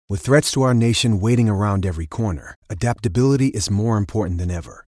With threats to our nation waiting around every corner, adaptability is more important than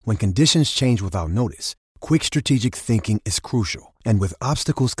ever. When conditions change without notice, quick strategic thinking is crucial. And with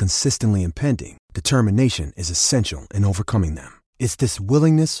obstacles consistently impending, determination is essential in overcoming them. It's this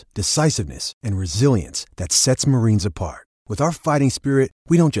willingness, decisiveness, and resilience that sets Marines apart. With our fighting spirit,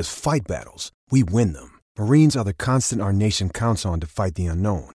 we don't just fight battles, we win them. Marines are the constant our nation counts on to fight the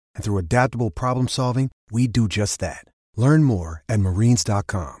unknown. And through adaptable problem solving, we do just that. Learn more at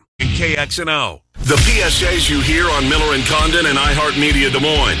marines.com. KXNO. The PSAs you hear on Miller and Condon and iHeartMedia Des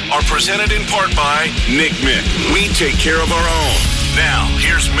Moines are presented in part by Nick Mick. We take care of our own. Now,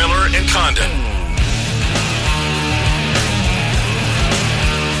 here's Miller and Condon.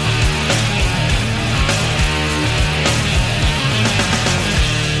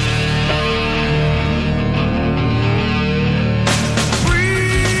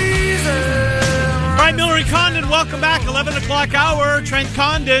 Miller and Condon, welcome back. 11 o'clock hour. Trent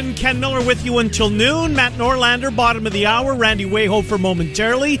Condon, Ken Miller with you until noon. Matt Norlander, bottom of the hour. Randy Wayhofer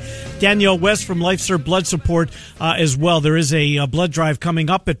momentarily. Danielle West from LifeServe Blood Support as well. There is a blood drive coming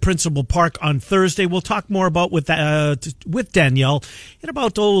up at Principal Park on Thursday. We'll talk more about with Danielle at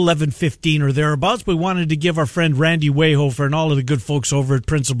about 11:15 or thereabouts. We wanted to give our friend Randy Wayhofer and all of the good folks over at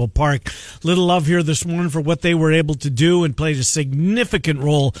Principal Park little love here this morning for what they were able to do and played a significant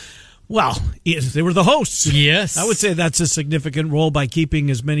role. Well, they were the hosts. Yes. I would say that's a significant role by keeping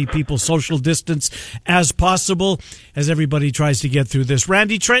as many people social distance as possible as everybody tries to get through this.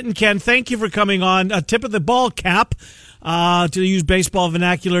 Randy, Trent, and Ken, thank you for coming on. A tip of the ball cap, to use baseball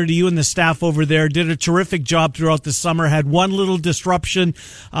vernacular, to you and the staff over there. Did a terrific job throughout the summer. Had one little disruption,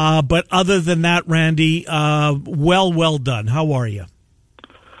 but other than that, Randy, well done. How are you?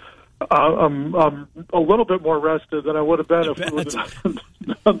 I'm a little bit more rested than I would have been if we would have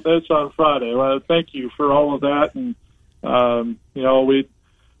done this on Friday. Well, thank you for all of that. And,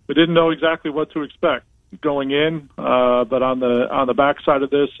 we didn't know exactly what to expect going in, but on the backside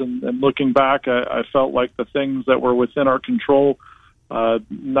of this and looking back, I felt like the things that were within our control,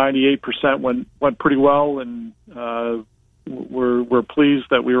 98% went pretty well, and we're pleased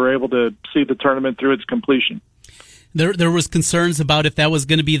that we were able to see the tournament through its completion. There was concerns about if that was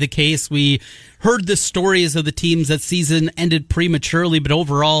going to be the case. We heard the stories of the teams that season ended prematurely, but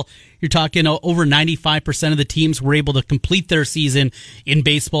overall, you're talking over 95% of the teams were able to complete their season in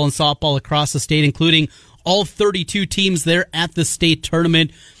baseball and softball across the state, including all 32 teams there at the state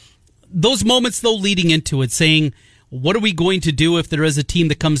tournament. Those moments, though, leading into it, saying, what are we going to do if there is a team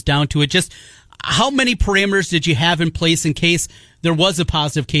that comes down to it? Just how many parameters did you have in place in case there was a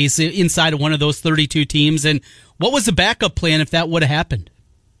positive case inside of one of those 32 teams? And what was the backup plan if that would have happened?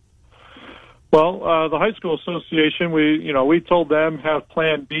 Well, the High School Association, we told them have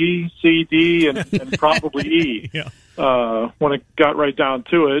plan B, C, D, and probably E. Yeah. When it got right down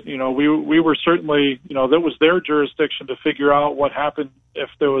to it, we were certainly, that was their jurisdiction to figure out what happened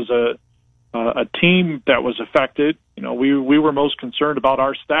if there was a team that was affected. We were most concerned about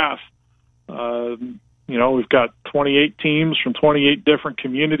our staff. We've got 28 teams from 28 different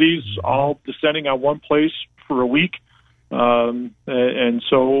communities, all descending on one place for a week. And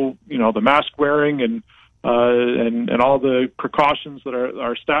so, the mask wearing and all the precautions that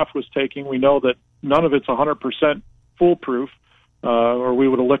our staff was taking, we know that none of it's 100% foolproof, or we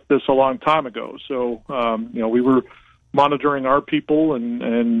would have licked this a long time ago. So, we were monitoring our people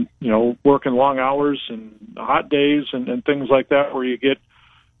and working long hours and hot days and things like that, where you get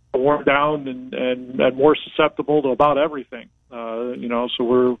worn down and more susceptible to about everything.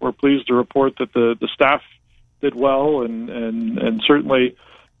 So we're pleased to report that the staff did well, and certainly,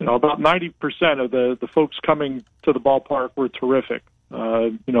 about 90% of the folks coming to the ballpark were terrific.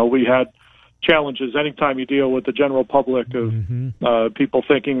 We had challenges anytime you deal with the general public of people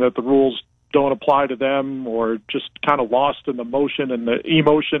thinking that the rules don't apply to them, or just kind of lost in the motion and the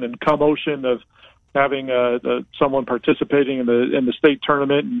emotion and commotion of having someone participating in the state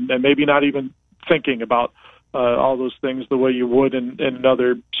tournament and maybe not even thinking about all those things the way you would in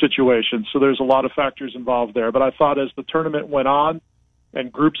another situation. So there's a lot of factors involved there. But I thought as the tournament went on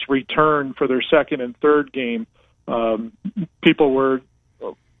and groups returned for their second and third game, people were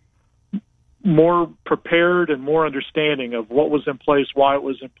more prepared and more understanding of what was in place, why it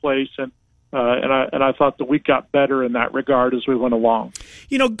was in place, and I thought the week got better in that regard as we went along.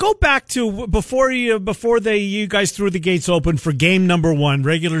 Go back to before you guys threw the gates open for game number 1,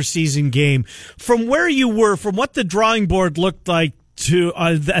 regular season game. From where you were, from what the drawing board looked like to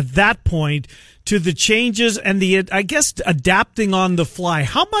at that point to the changes and the, I guess, adapting on the fly.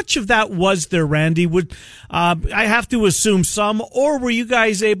 How much of that was there, Randy? Would I have to assume some, or were you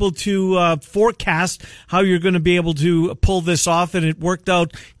guys able to forecast how you're going to be able to pull this off, and it worked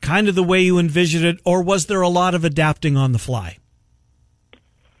out kind of the way you envisioned it, or was there a lot of adapting on the fly?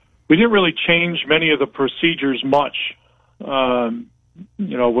 We didn't really change many of the procedures much.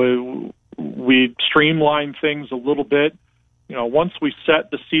 We streamlined things a little bit. Once we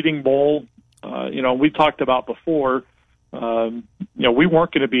set the seating bowl, we talked about before, we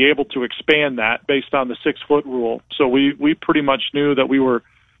weren't going to be able to expand that based on the 6-foot rule. So we pretty much knew that we were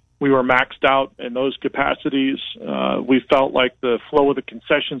maxed out in those capacities. We felt like the flow of the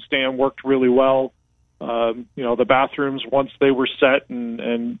concession stand worked really well. The bathrooms, once they were set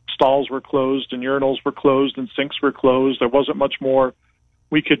and stalls were closed and urinals were closed and sinks were closed, there wasn't much more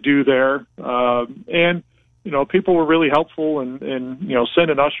we could do there. And people were really helpful in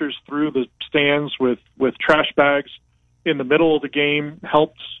sending ushers through the stands with trash bags in the middle of the game,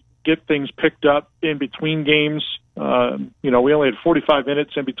 helped get things picked up in between games. We only had 45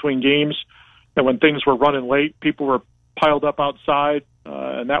 minutes in between games, and when things were running late, people were piled up outside,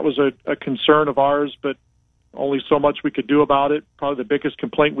 and that was a concern of ours, but only so much we could do about it. Probably the biggest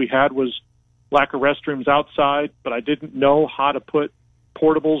complaint we had was lack of restrooms outside, but I didn't know how to put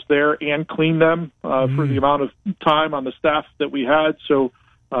portables there and clean them for the amount of time on the staff that we had. So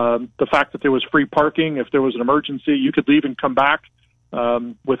the fact that there was free parking, if there was an emergency, you could leave and come back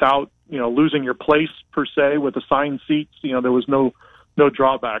without losing your place per se with assigned seats. There was no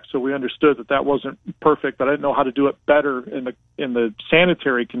drawback. So we understood that wasn't perfect, but I didn't know how to do it better in the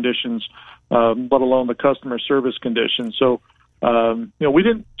sanitary conditions, let alone the customer service conditions. So we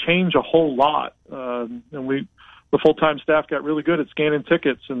didn't change a whole lot, and the full-time staff got really good at scanning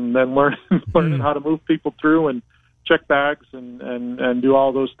tickets and then learning how to move people through and check bags and do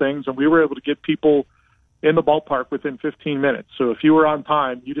all those things. And we were able to get people in the ballpark within 15 minutes. So if you were on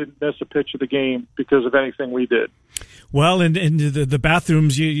time, you didn't miss a pitch of the game because of anything we did. Well, and the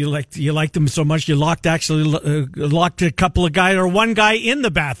bathrooms, you liked them so much, you locked a couple of guys or one guy in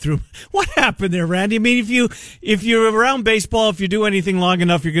the bathroom. What happened there, Randy? I mean, if you're around baseball, if you do anything long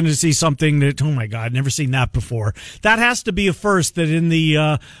enough, you're going to see something that, oh my God, never seen that before. That has to be a first, that in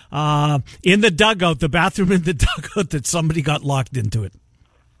the dugout, the bathroom in the dugout, that somebody got locked into it.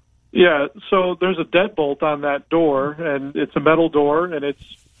 Yeah, so there's a deadbolt on that door, and it's a metal door, and it's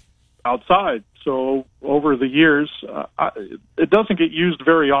outside. So over the years, it doesn't get used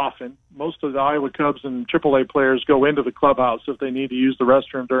very often. Most of the Iowa Cubs and AAA players go into the clubhouse if they need to use the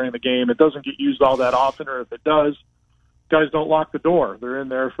restroom during the game. It doesn't get used all that often, or if it does, guys don't lock the door. They're in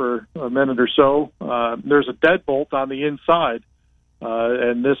there for a minute or so. There's a deadbolt on the inside,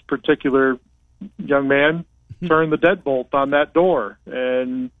 and this particular young man turned the deadbolt on that door,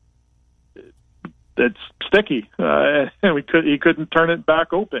 and it's sticky, and he couldn't turn it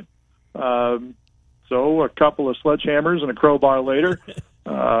back open. So a couple of sledgehammers and a crowbar later,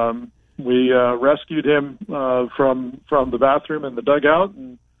 we rescued him from the bathroom in the dugout,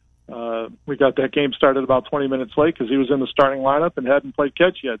 and we got that game started about 20 minutes late because he was in the starting lineup and hadn't played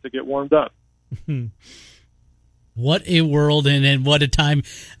catch yet to get warmed up. What a world, and what a time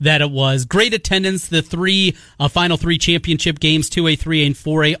that it was. Great attendance. The final three championship games, 2A, 3A, and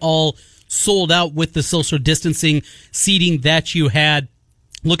 4A, all sold out with the social distancing seating that you had.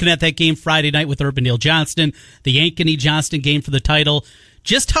 Looking at that game Friday night with Urbandale Johnston, the Ankeny Johnston game for the title,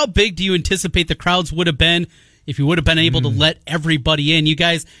 just how big do you anticipate the crowds would have been if you would have been able to let everybody in? You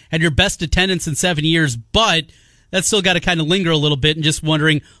guys had your best attendance in 7 years, but that's still got to kind of linger a little bit, and just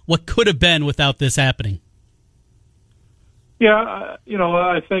wondering what could have been without this happening. Yeah,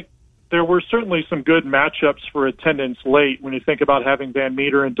 I think there were certainly some good matchups for attendance late when you think about having Van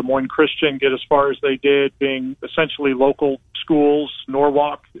Meter and Des Moines Christian get as far as they did, being essentially local schools,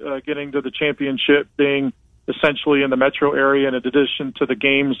 Norwalk getting to the championship, being essentially in the metro area, in addition to the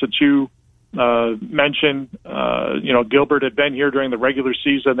games that you mentioned. Gilbert had been here during the regular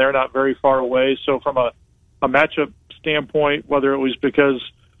season. They're not very far away. So from a matchup standpoint, whether it was because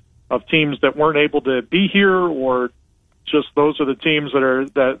of teams that weren't able to be here or just those are the teams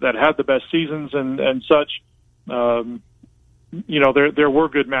that had the best seasons and such. There were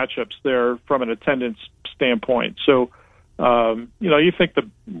good matchups there from an attendance standpoint. So, you think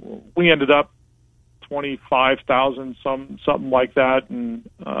we ended up 25,000, something like that, and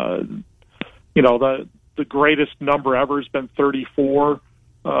the greatest number ever has been 34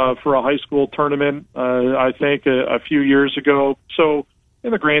 for a high school tournament. I think a few years ago. So,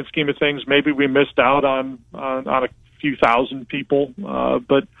 in the grand scheme of things, maybe we missed out on a few thousand people,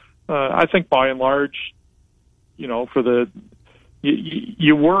 but I think by and large, for the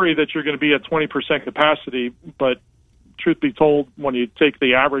you worry that you're going to be at 20% capacity, but truth be told, when you take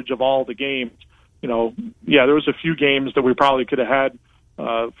the average of all the games, there was a few games that we probably could have had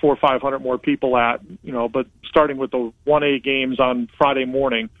 400 or 500 more people at, but starting with the 1A games on Friday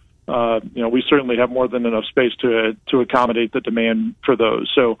morning, we certainly have more than enough space to accommodate the demand for those.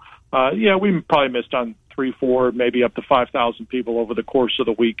 So, we probably missed on 3, 4, maybe up to 5,000 people over the course of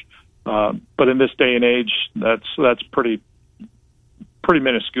the week. But in this day and age, that's pretty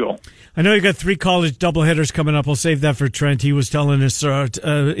minuscule. I know you got 3 college doubleheaders coming up. I'll save that for Trent. He was telling us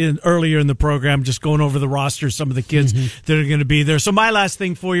earlier in the program, just going over the roster, some of the kids that are going to be there. So my last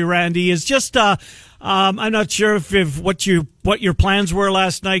thing for you, Randy, is just I'm not sure if what your plans were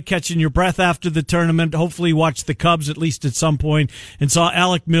last night, catching your breath after the tournament. Hopefully you watched the Cubs at least at some point and saw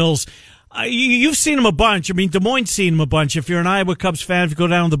Alec Mills. You've seen him a bunch. I mean, Des Moines seen him a bunch. If you're an Iowa Cubs fan, if you go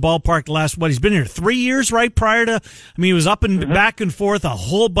down to the ballpark he's been here 3 years, right? Prior to, he was up and back and forth a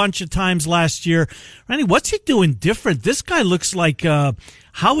whole bunch of times last year. Randy, what's he doing different? This guy looks like,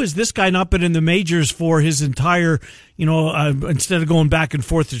 how has this guy not been in the majors for his entire, instead of going back and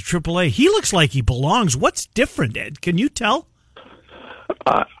forth to AAA? He looks like he belongs. What's different, Ed? Can you tell?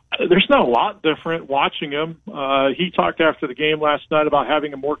 There's not a lot different watching him. He talked after the game last night about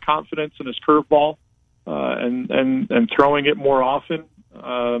having more confidence in his curveball and throwing it more often.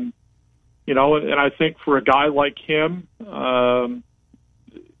 And I think for a guy like him,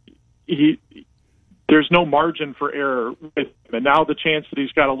 there's no margin for error with him. And now the chance that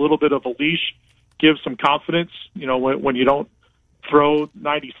he's got a little bit of a leash gives some confidence. When you don't throw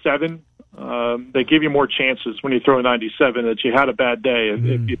 97, they give you more chances when you throw 97 that you had a bad day.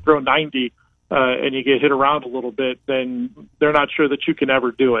 If you throw 90 and you get hit around a little bit, then they're not sure that you can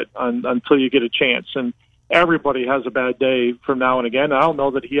ever do it until you get a chance. And everybody has a bad day from now and again. I don't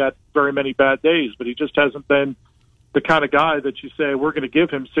know that he had very many bad days, but he just hasn't been the kind of guy that you say, we're going to give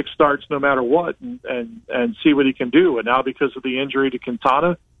him 6 starts no matter what and see what he can do. And now because of the injury to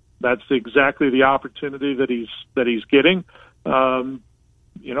Quintana, that's exactly the opportunity that he's getting. I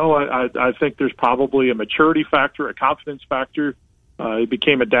think there's probably a maturity factor, a confidence factor. He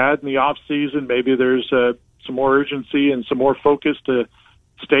became a dad in the off season. Maybe there's some more urgency and some more focus to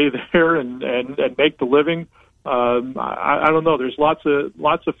stay there and make the living. I don't know. There's lots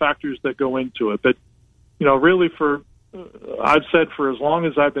of factors that go into it, but really I've said for as long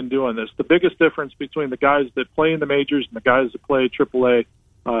as I've been doing this, the biggest difference between the guys that play in the majors and the guys that play AAA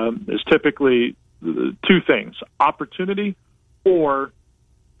is typically 2 things: opportunity or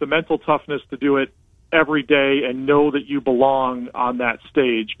the mental toughness to do it every day and know that you belong on that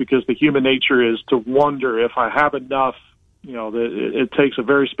stage, because the human nature is to wonder if I have enough. It takes a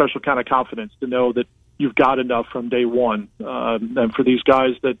very special kind of confidence to know that you've got enough from day one. And for these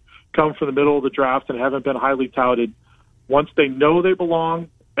guys that come from the middle of the draft and haven't been highly touted, once they know they belong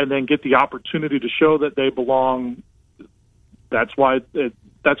and then get the opportunity to show that they belong, that's why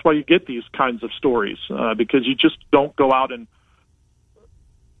you get these kinds of stories, because you just don't go out and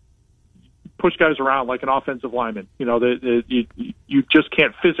push guys around like an offensive lineman. You just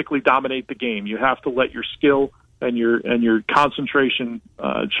can't physically dominate the game. You have to let your skill and your concentration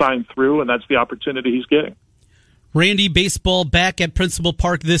shine through, and that's the opportunity he's getting. Randy, baseball back at Principal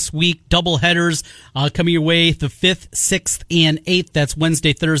Park this week. Doubleheaders coming your way the 5th, 6th, and 8th. That's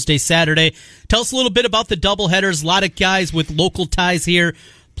Wednesday, Thursday, Saturday. Tell us a little bit about the doubleheaders. A lot of guys with local ties here,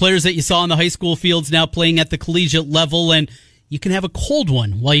 players that you saw on the high school fields now playing at the collegiate level, and you can have a cold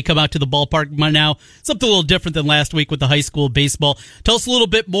one while you come out to the ballpark now. Something a little different than last week with the high school baseball. Tell us a little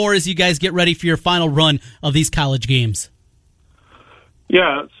bit more as you guys get ready for your final run of these college games.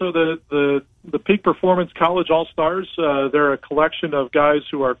 Yeah, so the Peak Performance College All-Stars, they're a collection of guys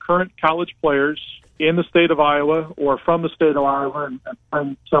who are current college players in the state of Iowa or from the state of Iowa and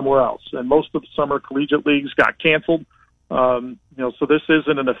from somewhere else. And most of the summer collegiate leagues got canceled. So this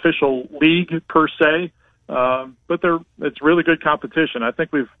isn't an official league per se. But it's really good competition. I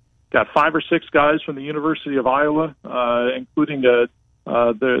think we've got 5 or 6 guys from the University of Iowa, including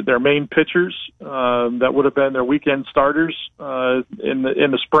their main pitchers that would have been their weekend starters in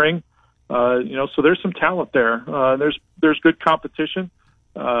the spring. So there's some talent there. There's good competition.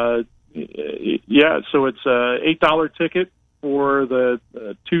 So it's a $8 ticket for the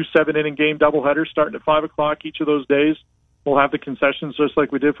 2 7-inning game doubleheaders starting at 5:00 each of those days. We'll have the concessions just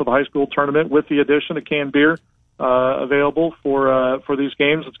like we did for the high school tournament, with the addition of canned beer available for these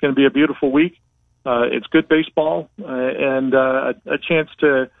games. It's going to be a beautiful week. It's good baseball and a chance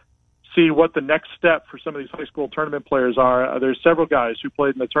to see what the next step for some of these high school tournament players are. There's several guys who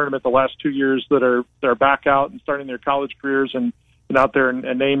played in the tournament the last 2 years that are back out and starting their college careers and out there,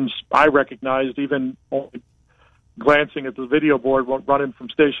 and names I recognized even only glancing at the video board, running from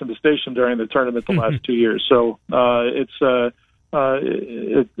station to station during the tournament the last 2 years. So it's a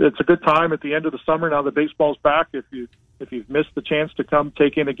good time at the end of the summer now that baseball's back. If you've missed the chance to come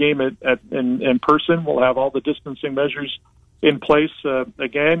take in a game in person, we'll have all the distancing measures in place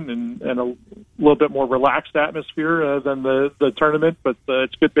again, and a little bit more relaxed atmosphere than the tournament. But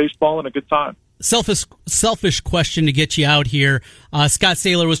it's good baseball and a good time. Selfish question to get you out here. Scott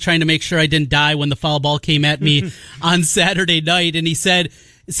Saylor was trying to make sure I didn't die when the foul ball came at me on Saturday night, and he said,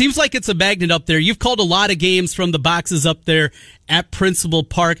 it seems like it's a magnet up there. You've called a lot of games from the boxes up there at Principal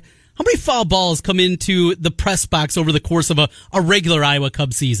Park. How many foul balls come into the press box over the course of a regular Iowa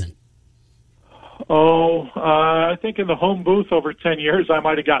Cubs season? I think in the home booth over 10 years, I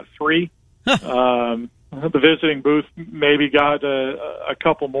might have got 3. The visiting booth maybe got a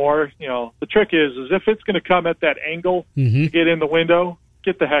couple more. The trick is if it's going to come at that angle to get in the window,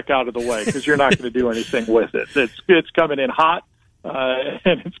 get the heck out of the way, because you're not going to do anything with it. It's coming in hot,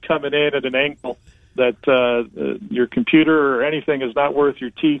 and it's coming in at an angle that your computer or anything is not worth your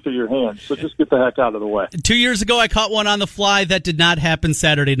teeth or your hands. So just get the heck out of the way. 2 years ago, I caught one on the fly. That did not happen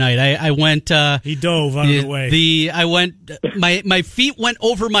Saturday night. I went. He dove out of the way. I went. My feet went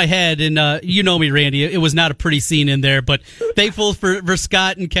over my head, and you know me, Randy. It was not a pretty scene in there. But thankful for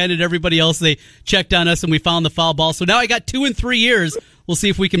Scott and Ken and everybody else. They checked on us, and we found the foul ball. So now I got 2 in 3 years. We'll see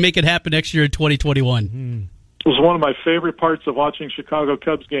if we can make it happen next year in 2021. It was one of my favorite parts of watching Chicago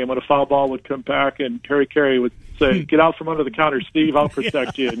Cubs game when a foul ball would come back and Harry Carey would say, "Get out from under the counter, Steve. I'll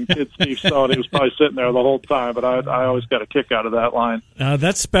protect you." And kid Steve Stone, he was probably sitting there the whole time, but I always got a kick out of that line.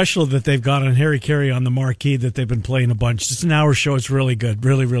 That's special that they've got on Harry Carey on the marquee that they've been playing a bunch. It's an hour show. It's really good,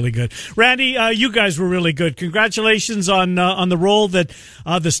 really, really good. Randy, you guys were really good. Congratulations on the role that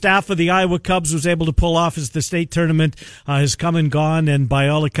the staff of the Iowa Cubs was able to pull off as the state tournament has come and gone, and by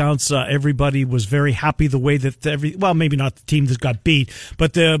all accounts, everybody was very happy the way that maybe not the team that got beat,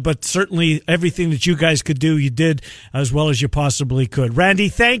 but certainly everything that you guys could do, you did as well as you possibly could. Randy,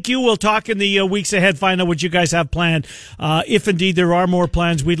 thank you. We'll talk in the weeks ahead, find out what you guys have planned. If indeed there are more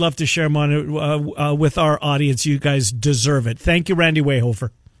plans, we'd love to share them on with our audience. You guys deserve it. Thank you, Randy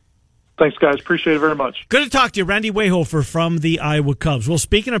Wayhofer. Thanks, guys. Appreciate it very much. Good to talk to you, Randy Wayhofer from the Iowa Cubs. Well,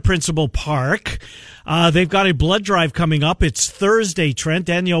 speaking of Principal Park, they've got a blood drive coming up. It's Thursday, Trent.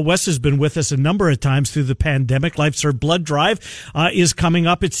 Danielle West has been with us a number of times through the pandemic. LifeServe Blood Drive is coming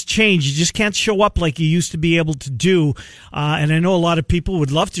up. It's changed. You just can't show up like you used to be able to do. And I know a lot of people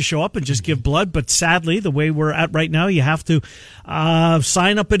would love to show up and just give blood, but sadly, the way we're at right now, you have to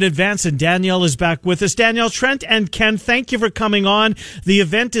sign up in advance. And Danielle is back with us. Danielle, Trent, and Ken, thank you for coming on. The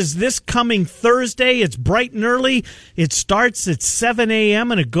event is this coming Thursday. It's bright and early. It starts at 7 a.m.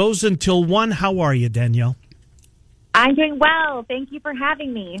 and it goes until 1. How are you, Danielle? I'm doing well. Thank you for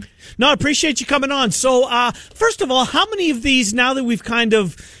having me. No, I appreciate you coming on. So, first of all, how many of these, now that we've kind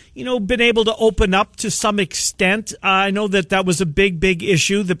of, been able to open up to some extent, I know that was a big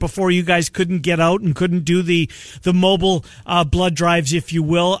issue, that before you guys couldn't get out and couldn't do the mobile blood drives, if you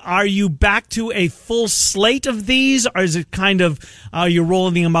will. Are you back to a full slate of these, or is it kind of you're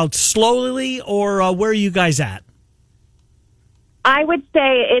rolling them out slowly, or where are you guys at? I would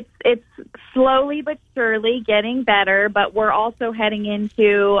say it's slowly but surely getting better, but we're also heading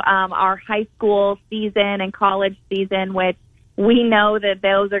into our high school season and college season, which we know that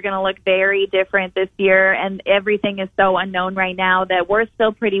those are going to look very different this year, and everything is so unknown right now that we're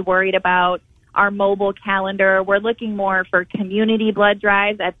still pretty worried about our mobile calendar. We're looking more for community blood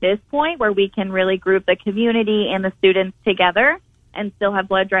drives at this point, where we can really group the community and the students together and still have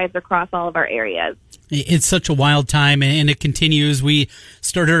blood drives across all of our areas. It's such a wild time, and it continues. We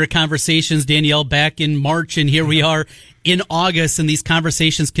started our conversations, Danielle, back in March, and here we are in August, and these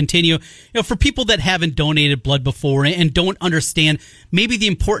conversations continue. For people that haven't donated blood before and don't understand maybe the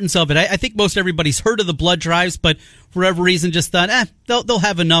importance of it, I think most everybody's heard of the blood drives, but for whatever reason just thought, they'll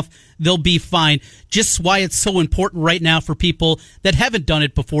have enough, they'll be fine. Just why it's so important right now for people that haven't done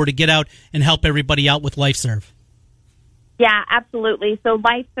it before to get out and help everybody out with LifeServe. Yeah, absolutely. So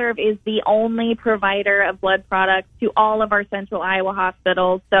LifeServe is the only provider of blood products to all of our Central Iowa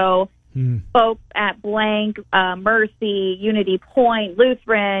hospitals. So folks at Blank, Mercy, Unity Point,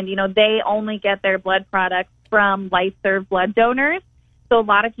 Lutheran, they only get their blood products from LifeServe blood donors. So a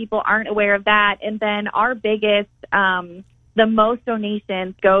lot of people aren't aware of that. And then our biggest, the most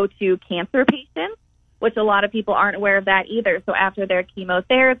donations go to cancer patients, which a lot of people aren't aware of that either. So after their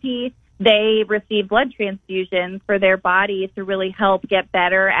chemotherapy, they receive blood transfusions for their bodies to really help get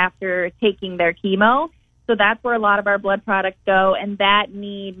better after taking their chemo. So that's where a lot of our blood products go, and that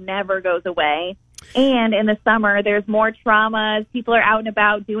need never goes away. And in the summer, there's more traumas. People are out and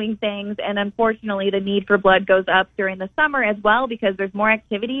about doing things. And unfortunately, the need for blood goes up during the summer as well because there's more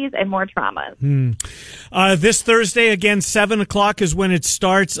activities and more traumas. This Thursday, again, 7 o'clock is when it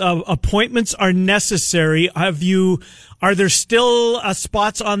starts. Appointments are necessary. Are there still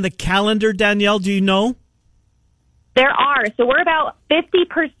spots on the calendar, Danielle? Do you know? There are. So we're about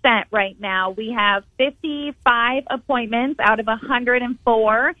 50% right now. We have 55 appointments out of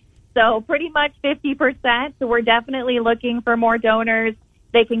 104. So pretty much 50%. So we're definitely looking for more donors.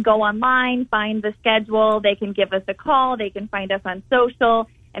 They can go online, find the schedule. They can give us a call. They can find us on social,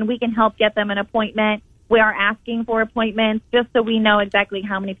 and we can help get them an appointment. We are asking for appointments just so we know exactly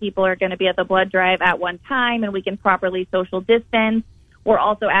how many people are going to be at the blood drive at one time, and we can properly social distance. We're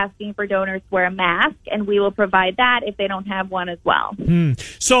also asking for donors to wear a mask, and we will provide that if they don't have one as well.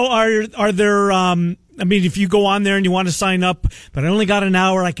 So are there, if you go on there and you want to sign up, but I only got an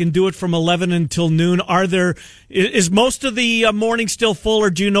hour, I can do it from 11 until noon. Is most of the morning still full, or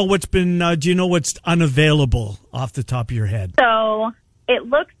do you know what's unavailable off the top of your head? So it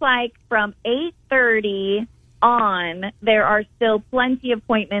looks like from 8:30 on, there are still plenty of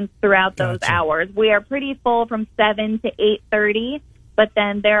appointments throughout those hours. We are pretty full from 7 to 8:30. But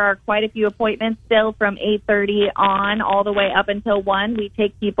then there are quite a few appointments still from 8:30 on all the way up until 1. We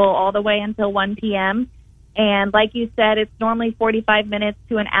take people all the way until 1 p.m. And like you said, it's normally 45 minutes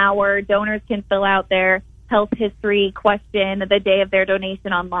to an hour. Donors can fill out their health history question the day of their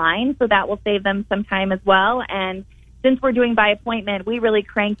donation online. So that will save them some time as well. And since we're doing by appointment, we really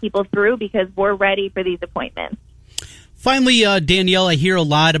crank people through because we're ready for these appointments. Finally, Danielle, I hear a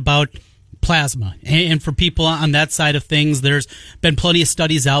lot about plasma. And for people on that side of things, there's been plenty of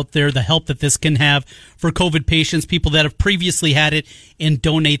studies out there, the help that this can have for COVID patients, people that have previously had it, and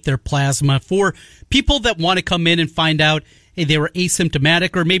donate their plasma. For people that want to come in and find out, hey, they were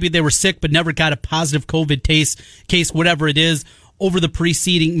asymptomatic, or maybe they were sick but never got a positive COVID case, whatever it is, over the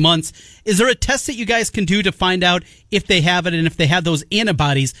preceding months, is there a test that you guys can do to find out if they have it and if they have those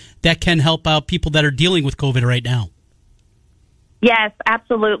antibodies that can help out people that are dealing with COVID right now? Yes,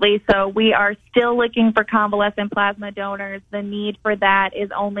 absolutely. So we are still looking for convalescent plasma donors. The need for that is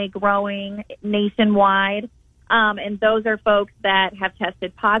only growing nationwide. And those are folks that have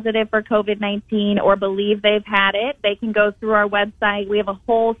tested positive for COVID-19 or believe they've had it. They can go through our website. We have a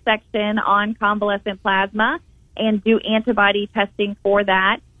whole section on convalescent plasma and do antibody testing for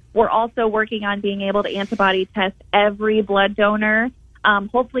that. We're also working on being able to antibody test every blood donor,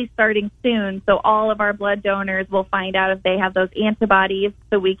 hopefully starting soon. So all of our blood donors will find out if they have those antibodies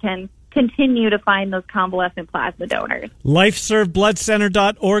so we can continue to find those convalescent plasma donors.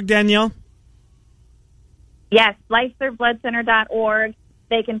 LifeServeBloodCenter.org, Danielle? Yes, LifeServeBloodCenter.org.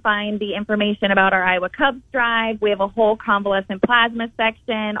 They can find the information about our Iowa Cubs drive. We have a whole convalescent plasma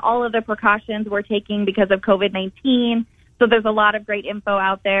section, all of the precautions we're taking because of COVID-19. So there's a lot of great info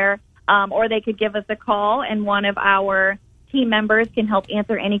out there. Or they could give us a call, and one of our team members can help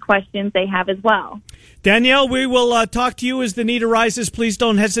answer any questions they have as well. Danielle, we will talk to you as the need arises. Please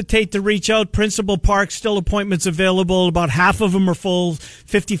don't hesitate to reach out. Principal Park, still appointments available. About half of them are full.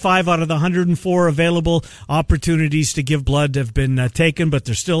 55 out of the 104 available opportunities to give blood have been taken, but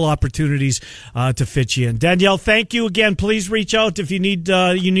there's still opportunities to fit you in. Danielle, thank you again. Please reach out if you need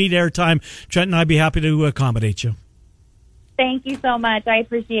airtime. Trent and I'd be happy to accommodate you. Thank you so much. I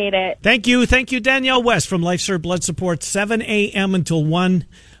appreciate it. Thank you. Thank you, Danielle West from LifeServe Blood Support, 7 a.m. until 1,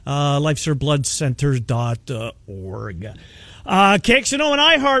 LifeServeBloodCenter.org. KXNO and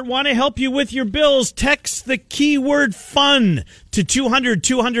iHeart want to help you with your bills. Text the keyword FUN to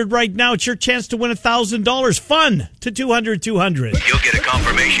 200-200 right now. It's your chance to win $1,000. FUN to 200-200. You'll get a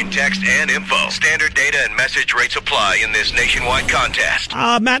confirmation text and info. Standard data and message rates apply in this nationwide contest.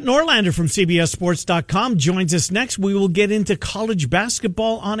 Matt Norlander from CBSSports.com joins us next. We will get into college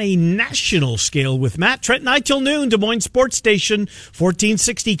basketball on a national scale with Matt. Trent and I till noon. Des Moines Sports Station,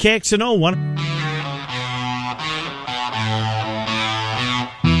 1460 KXNO.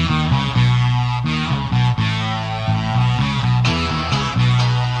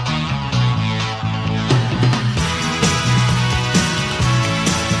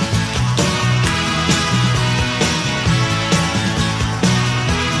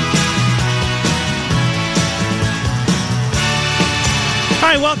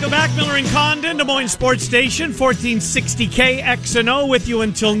 Hi, welcome back. Miller and Condon, Des Moines Sports Station, 1460 KXNO with you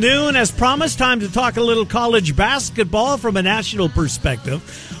until noon. As promised, time to talk a little college basketball from a national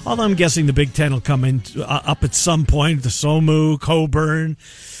perspective. Although I'm guessing the Big Ten will come in up at some point. The SOMU, Coburn,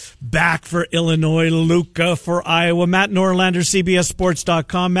 back for Illinois, Luka for Iowa. Matt Norlander,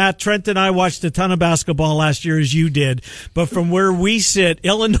 CBSSports.com. Matt, Trent and I watched a ton of basketball last year, as you did. But from where we sit,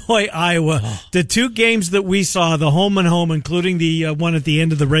 Illinois, Iowa, the two games that we saw, the home and home, including the one at the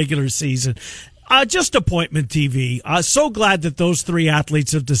end of the regular season, just appointment TV. So glad that those three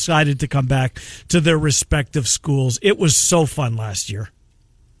athletes have decided to come back to their respective schools. It was so fun last year.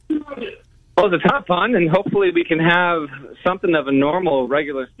 Well, it's a ton of fun, and hopefully we can have something of a normal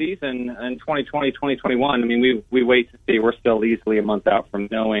regular season in 2020, 2021. I mean, we wait to see. We're still easily a month out from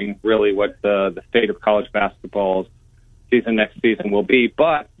knowing really what the state of college basketball's season next season will be.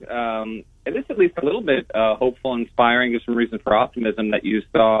 But it is at least a little bit hopeful, inspiring. There's some reason for optimism that you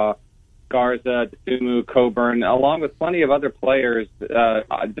saw Garza, Dosunmu, Coburn, along with plenty of other players,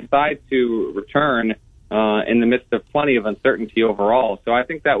 decide to return in the midst of plenty of uncertainty overall. So I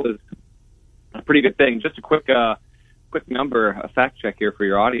think that was a pretty good thing. Just a quick number, a fact check here for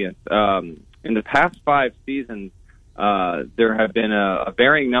your audience. In the past 5 seasons, there have been a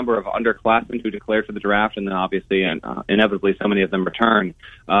varying number of underclassmen who declared for the draft, and then obviously and inevitably so many of them return.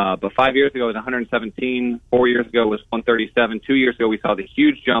 But 5 years ago it was 117. 4 years ago it was 137. 2 years ago we saw the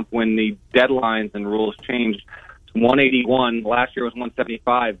huge jump when the deadlines and rules changed to 181. Last year was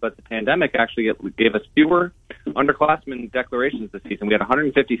 175, but the pandemic actually gave us fewer underclassmen declarations this season. We had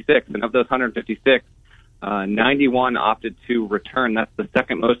 156, and of those 156, 91 opted to return. That's the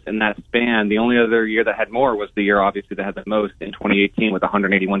second most in that span. The only other year that had more was the year, obviously, that had the most in 2018 with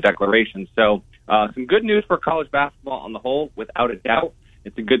 181 declarations. So some good news for college basketball on the whole, without a doubt.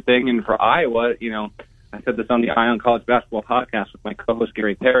 It's a good thing. And for Iowa, you know, I said this on the Eye on College Basketball podcast with my co-host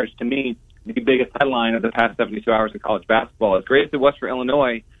Gary Parrish. To me, the biggest headline of the past 72 hours in college basketball, as great as it was for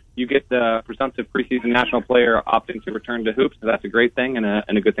Illinois, you get the presumptive preseason national player opting to return to hoops. So that's a great thing and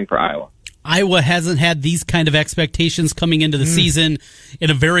a good thing for Iowa. Iowa hasn't had these kind of expectations coming into the season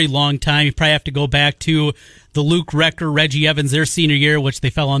in a very long time. You probably have to go back to the Luke Recker, Reggie Evans, their senior year, which they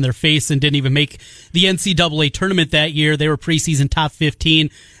fell on their face and didn't even make the NCAA tournament that year. They were preseason top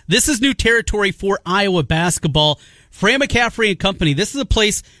 15. This is new territory for Iowa basketball. Fran McCaffrey and company, this is a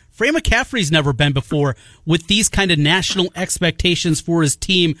place Fran McCaffrey's never been before with these kind of national expectations for his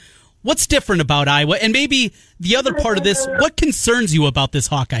team. What's different about Iowa? And maybe the other part of this, what concerns you about this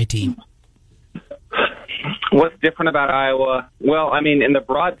Hawkeye team? What's different about Iowa? Well, I mean, in the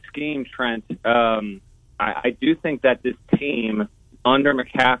broad scheme, Trent, I do think that this team under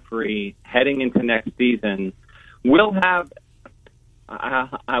McCaffrey heading into next season will have,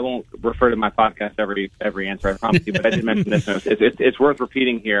 I won't refer to my podcast every answer, I promise you, but I did mention this. It's worth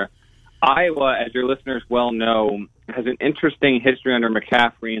repeating here. Iowa, as your listeners well know, has an interesting history under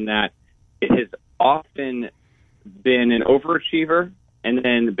McCaffrey in that it has often been an overachiever and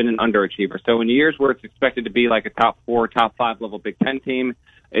then been an underachiever. So in years where it's expected to be like a top 4, top 5 level Big Ten team,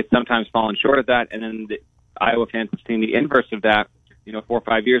 it's sometimes fallen short of that. And then the Iowa fans have seen the inverse of that, 4 or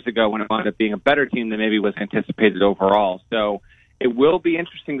 5 years ago when it wound up being a better team than maybe was anticipated overall. So it will be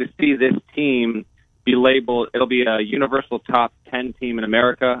interesting to see this team be labeled. It'll be a universal top 10 team in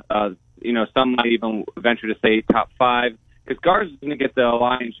America. Some might even venture to say top 5, because Garza is going to get the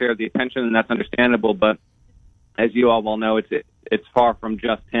lion's share of the attention, and that's understandable. But as you all well know, it's far from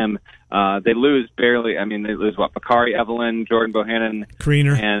just him. They lose barely. I mean, they lose Bakari Evelyn, Jordan Bohannon,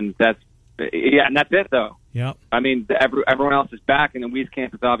 Kriener, and that's it though. Yep. I mean, everyone else is back, and then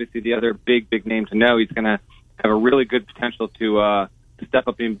Wieskamp is obviously the other big name to know. He's going to have a really good potential to step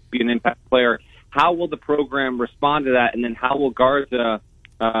up and be an impact player. How will the program respond to that, and then how will Garza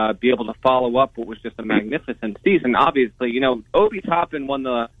be able to follow up what was just a magnificent season? Obviously, Obi Toppin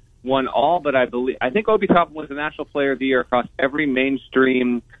won all, but I think Obi Toppin was the National Player of the Year across every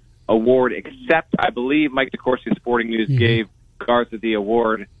mainstream award except, I believe, Mike DeCourcy's Sporting News gave Garza the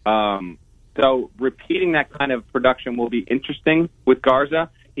award. So repeating that kind of production will be interesting with Garza.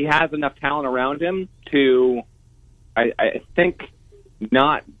 He has enough talent around him to, I think,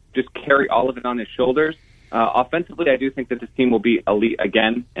 not just carry all of it on his shoulders. Offensively, I do think that this team will be elite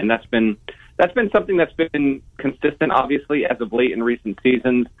again, and that's been something that's been consistent, obviously, as of late in recent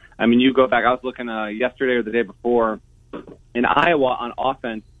seasons. I mean, you go back, I was looking yesterday or the day before, and Iowa on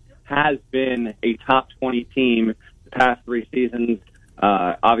offense has been a top 20 team the past 3 seasons.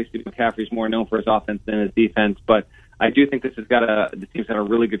 Obviously, McCaffrey's more known for his offense than his defense, but I do think the team's got a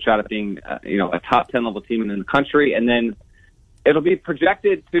really good shot at being, a top 10 level team in the country, and then it'll be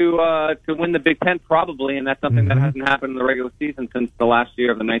projected to win the Big Ten probably, and that's something that hasn't happened in the regular season since the last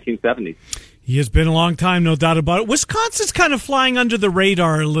year of the 1970s. He has been a long time, no doubt about it. Wisconsin's kind of flying under the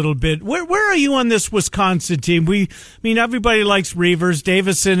radar a little bit. Where are you on this Wisconsin team? Everybody likes Reavers.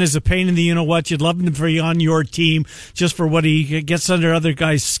 Davison is a pain in the you-know-what. You'd love him to be on your team just for what he gets under other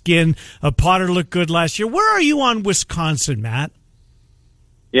guys' skin. Potter looked good last year. Where are you on Wisconsin, Matt?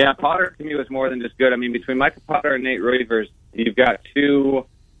 Yeah, Potter to me was more than just good. I mean, between Michael Potter and Nate Reavers, you've got two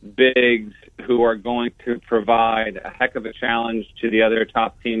bigs who are going to provide a heck of a challenge to the other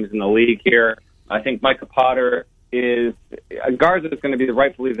top teams in the league here. I think Michael Potter Garza is going to be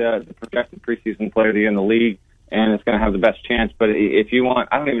rightfully the projected preseason player of the year in the league, and it's going to have the best chance. But if you want,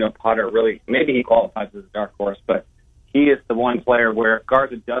 I don't even know if Potter really, maybe he qualifies as a dark horse, but he is the one player where if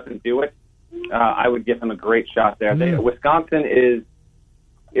Garza doesn't do it, I would give him a great shot there. Wisconsin is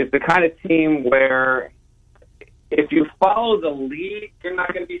the kind of team where if you follow the league, you're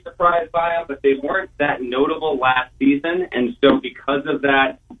not going to be surprised by them, but they weren't that notable last season, and so because of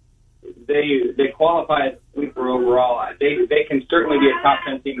that, they qualify as a sleeper overall. They can certainly be a top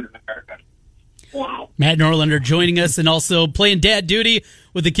 10 team in America. Wow. Matt Norlander joining us and also playing dad duty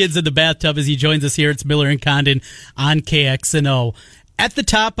with the kids in the bathtub as he joins us here. It's Miller and Condon on KXNO. At the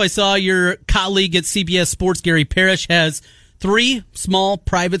top, I saw your colleague at CBS Sports, Gary Parrish, has 3 small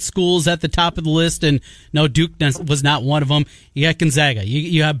private schools at the top of the list, and no, Duke was not one of them. You got Gonzaga,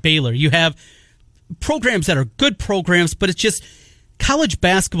 you have Baylor, you have programs that are good programs, but it's just college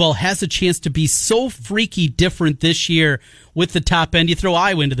basketball has a chance to be so freaky different this year with the top end. You throw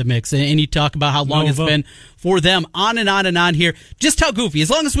Iowa into the mix, and you talk about how long it's been for them, on and on and on here. Just how goofy.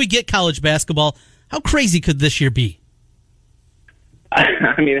 As long as we get college basketball, how crazy could this year be?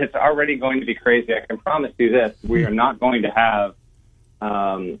 I mean, it's already going to be crazy. I can promise you this. We are not going to have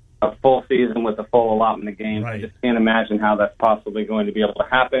a full season with a full allotment of games. Right. I just can't imagine how that's possibly going to be able to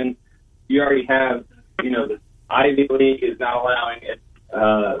happen. You already have, the Ivy League is now allowing its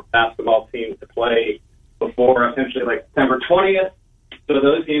basketball teams to play before essentially like September 20th. So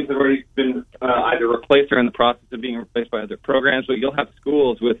those games have already been either replaced or in the process of being replaced by other programs. So you'll have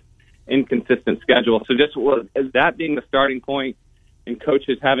schools with inconsistent schedules. So just that being the starting point, and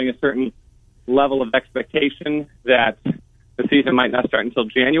coaches having a certain level of expectation that the season might not start until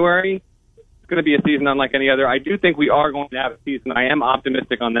January. It's going to be a season unlike any other. I do think we are going to have a season. I am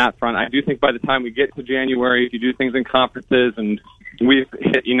optimistic on that front. I do think by the time we get to January, if you do things in conferences and we've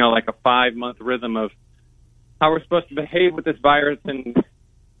hit, like a 5-month rhythm of how we're supposed to behave with this virus and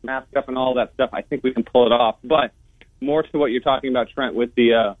mask up and all that stuff, I think we can pull it off. But more to what you're talking about, Trent, with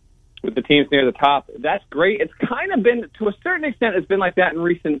the teams near the top, that's great. It's kind of been, to a certain extent, it's been like that in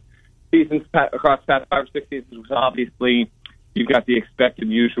recent seasons across the past 5 or 6 seasons. Obviously, you've got the expected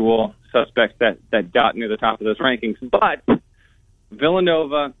usual suspects that got near the top of those rankings. But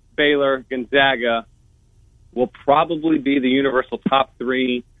Villanova, Baylor, Gonzaga will probably be the universal top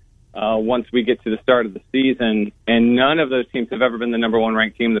 3 once we get to the start of the season. And none of those teams have ever been the number 1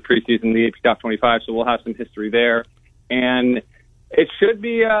 ranked team in the preseason, the AP Top 25, so we'll have some history there. And it should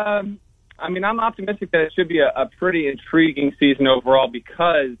be, I'm optimistic that it should be a pretty intriguing season overall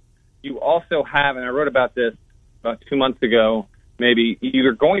because you also have, and I wrote about this about 2 months ago, maybe,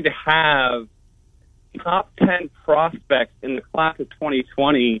 you're going to have top 10 prospects in the class of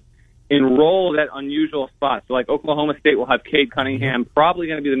 2020 enrolled at unusual spots. So like Oklahoma State will have Cade Cunningham, probably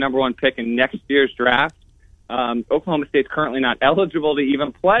going to be the number 1 pick in next year's draft. Oklahoma State's currently not eligible to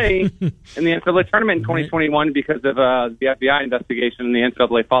even play in the NCAA tournament in 2021 because of the FBI investigation and the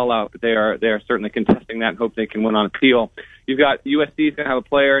NCAA fallout. But they are certainly contesting that and hope they can win on appeal. You've got USC's going to have a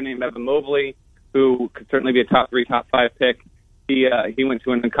player named Evan Mobley who could certainly be a top 3, top 5 pick. He went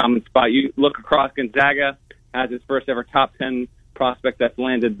to an uncommon spot. You look across, Gonzaga has his first ever top 10 prospect that's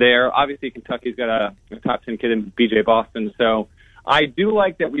landed there. Obviously, Kentucky's got a top 10 kid in BJ Boston. So I do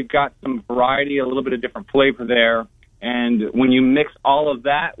like that we've got some variety, a little bit of different flavor there. And when you mix all of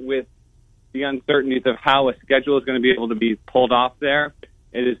that with the uncertainties of how a schedule is going to be able to be pulled off there,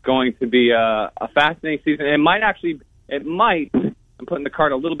 it is going to be a fascinating season. And it might, I'm putting the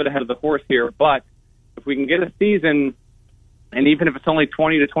cart a little bit ahead of the horse here, but if we can get a season, and even if it's only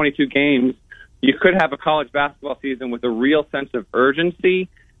 20 to 22 games, you could have a college basketball season with a real sense of urgency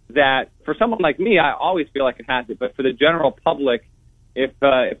that for someone like me, I always feel like it has it. But for the general public, if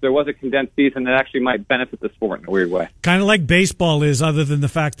there was a condensed season, that actually might benefit the sport in a weird way. Kind of like baseball is, other than the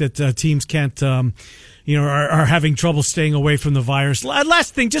fact that teams can't, are having trouble staying away from the virus.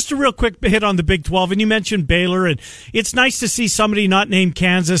 Last thing, just a real quick hit on the Big 12, and you mentioned Baylor, and it's nice to see somebody not named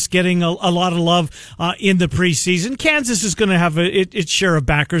Kansas getting a lot of love in the preseason. Kansas is going to have its share of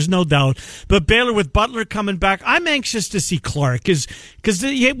backers, no doubt. But Baylor with Butler coming back, I'm anxious to see Clark because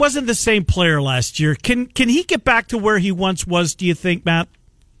he wasn't the same player last year. Can he get back to where he once was, do you think, Matt?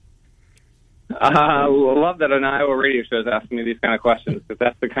 I love that an Iowa radio show is asking me these kind of questions, because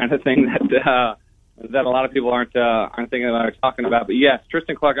that's the kind of thing that a lot of people aren't thinking about or talking about. But yes,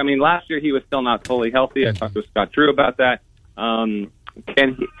 Tristan Clark. I mean, last year he was still not fully healthy. I talked to Scott Drew about that.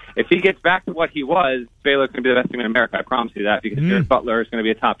 If he gets back to what he was, Baylor's going to be the best team in America. I promise you that, because Jared Butler is going to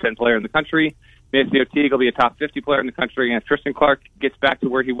be a top 10 player in the country. MaCio Teague will be a top 50 player in the country. And if Tristan Clark gets back to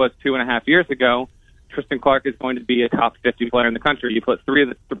where he was 2.5 years ago, Tristan Clark is going to be a top 50 player in the country. You put 3 of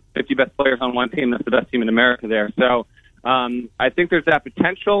the 50 best players on one team, that's the best team in America there. So I think there's that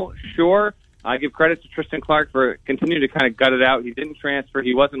potential, sure. I give credit to Tristan Clark for continuing to kind of gut it out. He didn't transfer.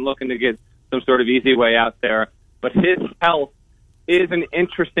 He wasn't looking to get some sort of easy way out there. But his health is an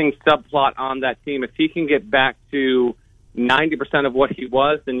interesting subplot on that team. If he can get back to 90% of what he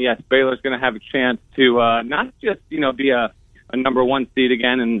was, then yes, Baylor's going to have a chance to not just be a number 1 seed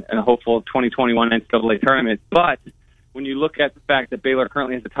again and a hopeful 2021 NCAA tournament. But when you look at the fact that Baylor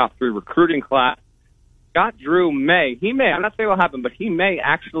currently has a top 3 recruiting class, Scott Drew may, I'm not saying it'll happen, but he may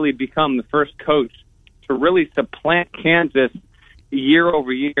actually become the first coach to really supplant Kansas year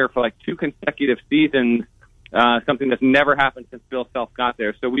over year for like 2 consecutive seasons, something that's never happened since Bill Self got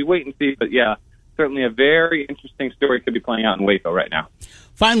there. So we wait and see, but yeah, certainly a very interesting story could be playing out in Waco right now.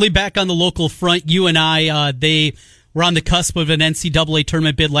 Finally, back on the local front, UNI, they were on the cusp of an NCAA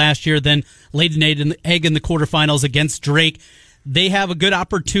tournament bid last year, then laid an egg in the quarterfinals against Drake. They have a good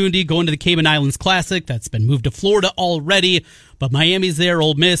opportunity going to the Cayman Islands Classic. That's been moved to Florida already, but Miami's there,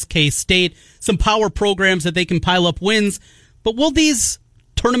 Ole Miss, K-State, some power programs that they can pile up wins. But will these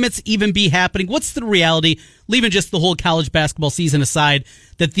tournaments even be happening? What's the reality, leaving just the whole college basketball season aside,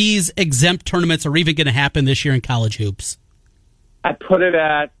 that these exempt tournaments are even going to happen this year in college hoops? I put it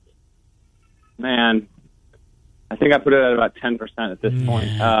at about 10% at this point.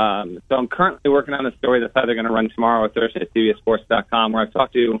 So I'm currently working on a story that's either going to run tomorrow or Thursday at CBSSports.com, where I've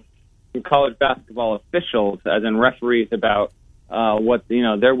talked to some college basketball officials, as in referees, about what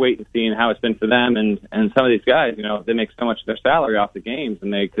they're waiting to see and how it's been for them. And some of these guys, they make so much of their salary off the games,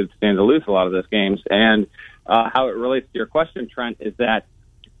 and they could stand to lose a lot of those games. And how it relates to your question, Trent, is that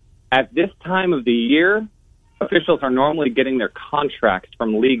at this time of the year, officials are normally getting their contracts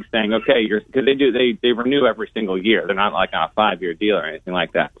from leagues saying, okay, because they renew every single year. They're not like on a 5-year deal or anything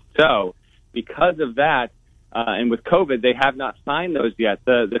like that. So because of that, and with COVID, they have not signed those yet.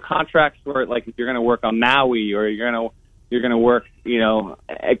 The contracts were like, if you're going to work on Maui or you're going to work, a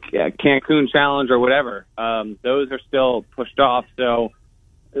Cancun Challenge or whatever, those are still pushed off. So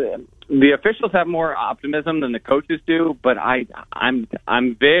the officials have more optimism than the coaches do, but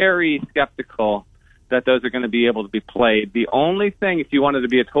I'm very skeptical that those are going to be able to be played. The only thing, if you wanted to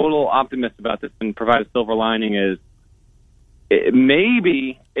be a total optimist about this and provide a silver lining, is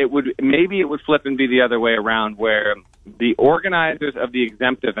maybe it would flip and be the other way around, where the organizers of the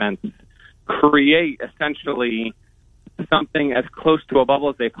exempt events create essentially something as close to a bubble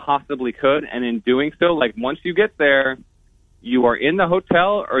as they possibly could, and in doing so, like, once you get there, you are in the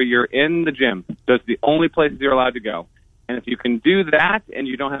hotel or you're in the gym. Those are the only places you're allowed to go. And if you can do that and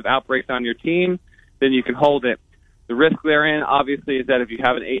you don't have outbreaks on your team, then you can hold it. The risk therein, obviously, is that if you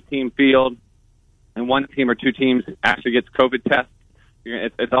have an 8-team field and one team or 2 teams actually gets COVID tests,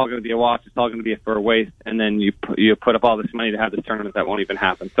 it's all going to be a wash. It's all going to be for a waste. And then you put up all this money to have this tournament that won't even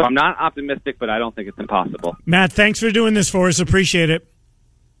happen. So I'm not optimistic, but I don't think it's impossible. Matt, thanks for doing this for us. Appreciate it.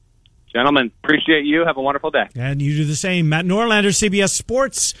 Gentlemen, appreciate you. Have a wonderful day. And you do the same. Matt Norlander,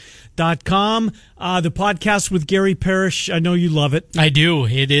 CBSSports.com. The podcast with Gary Parrish, I know you love it. I do.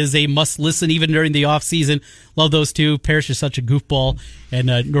 It is a must-listen even during the off-season. Love those two. Parrish is such a goofball, and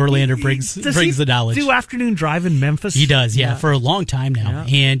Norlander brings the knowledge. Does he do afternoon drive in Memphis? He does, yeah, for a long time now.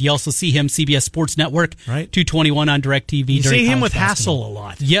 Yeah. And you also see him, CBS Sports Network, right? 221 on DirecTV. You see him with Hassel a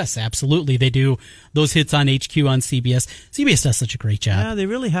lot. Yes, absolutely. They do those hits on HQ on CBS. CBS does such a great job. Yeah, they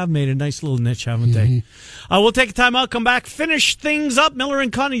really have made a nice little niche, haven't they? We'll take a time out, come back, finish things up. Miller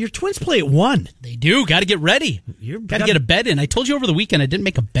and Connor, your Twins play at 1. They do. Got to get ready. Got to get a bet in. I told you over the weekend I didn't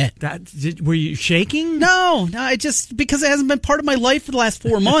make a bet. Were you shaking? No, I just, because it hasn't been part of my life for the last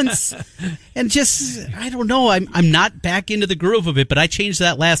 4 months. And just, I don't know, I'm not back into the groove of it, but I changed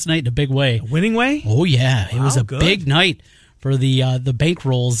that last night in a big way. A winning way? Oh, yeah. It was a big night for the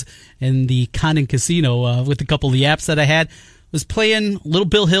bankrolls in the Condon Casino with a couple of the apps that I had. Was playing Little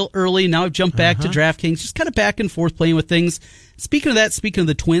Bill Hill early. Now I've jumped back to DraftKings. Just kind of back and forth playing with things. Speaking of that, speaking of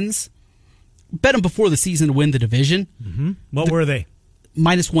the Twins, bet them before the season to win the division. Mm-hmm. What were they?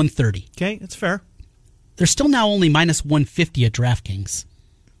 Minus 130. Okay, that's fair. They're still now only minus 150 at DraftKings.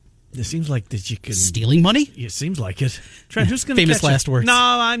 It seems like that you can... Stealing money? It seems like it. Trent, who's going to Famous catch last it? words. No,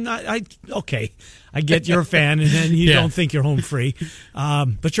 I'm not. Okay. I get you're a fan, and then you don't think you're home free.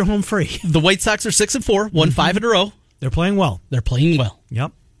 But you're home free. The White Sox are 6-4, won 5 in a row. They're playing well. They're playing well.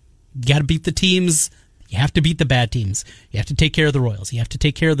 Yep. You got to beat the teams. You have to beat the bad teams. You have to take care of the Royals. You have to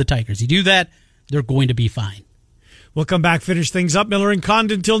take care of the Tigers. You do that, they're going to be fine. We'll come back, finish things up. Miller and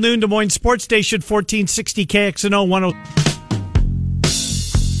Condon till noon. Des Moines Sports Station, 1460 KXNO 10.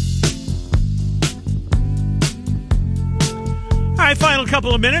 All right, final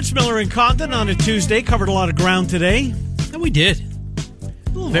couple of minutes. Miller and Condon on a Tuesday. Covered a lot of ground today. And we did. A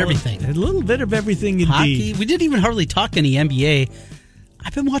little of everything. A little bit of everything indeed. Hockey. We didn't even hardly talk any NBA.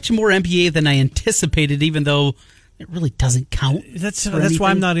 I've been watching more NBA than I anticipated, even though it really doesn't count. That's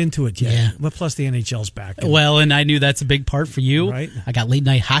why I'm not into it yet. Yeah. Well, plus the NHL's back. Well, and I knew that's a big part for you. Right. I got late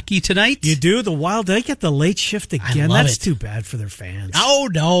night hockey tonight. You do? The Wild, they get the late shift again. love That's it. too bad for their fans. Oh,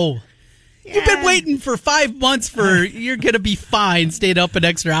 no. You've been waiting for 5 months for you're going to be fine, stayed up an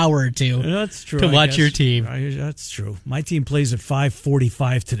extra hour or two. That's true. To watch your team. That's true. My team plays at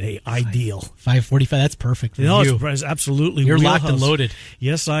 5:45 today. Ideal. 5:45, that's perfect for No, you. it's absolutely. You're wheelhouse. locked and loaded.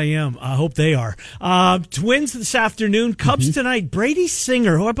 Yes, I am. I hope they are. Twins this afternoon. Cubs tonight. Brady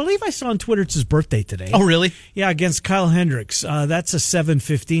Singer, who I believe I saw on Twitter, it's his birthday today. Oh, really? Yeah, against Kyle Hendricks. That's a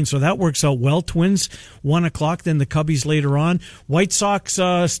 7:15, so that works out well. Twins 1 o'clock. Then the Cubbies later on. White Sox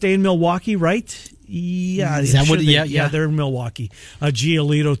stay in Milwaukee, right? Yeah, Is that what? Yeah, they're in Milwaukee.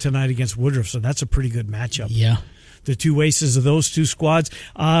 Giolito tonight against Woodruff, so that's a pretty good matchup. Yeah. The two aces of those two squads.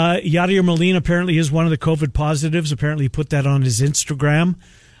 Yadier Molina apparently is one of the COVID positives. Apparently he put that on his Instagram.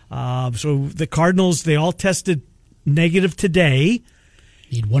 So the Cardinals, they all tested negative today.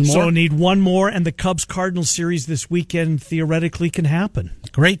 Need one more? So need one more, and the Cubs-Cardinals series this weekend theoretically can happen.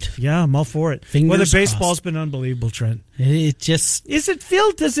 Great. Yeah, I'm all for it. Fingers the baseball's crossed. been unbelievable, Trent. It just... Does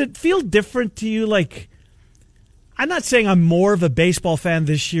it feel different to you? Like, I'm not saying I'm more of a baseball fan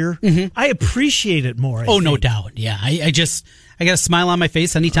this year. I appreciate it more. No doubt. Yeah, I got a smile on my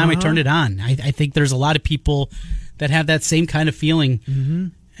face anytime I turn it on. I think there's a lot of people that have that same kind of feeling,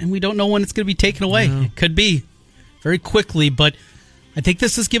 and we don't know when it's going to be taken away. No. It could be very quickly, but I think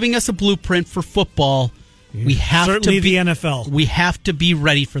this is giving us a blueprint for football. We have certainly to be, the NFL. We have to be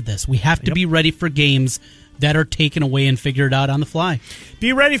ready for this. We have to be ready for games that are taken away and figured out on the fly.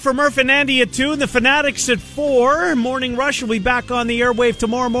 Be ready for Murph and Andy at 2 and the Fanatics at 4. Morning Rush will be back on the airwave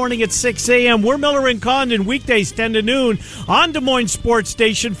tomorrow morning at 6 a.m. We're Miller and Condon, weekdays 10 to noon on Des Moines Sports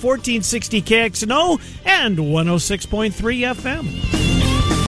Station, 1460 KXNO and 106.3 FM.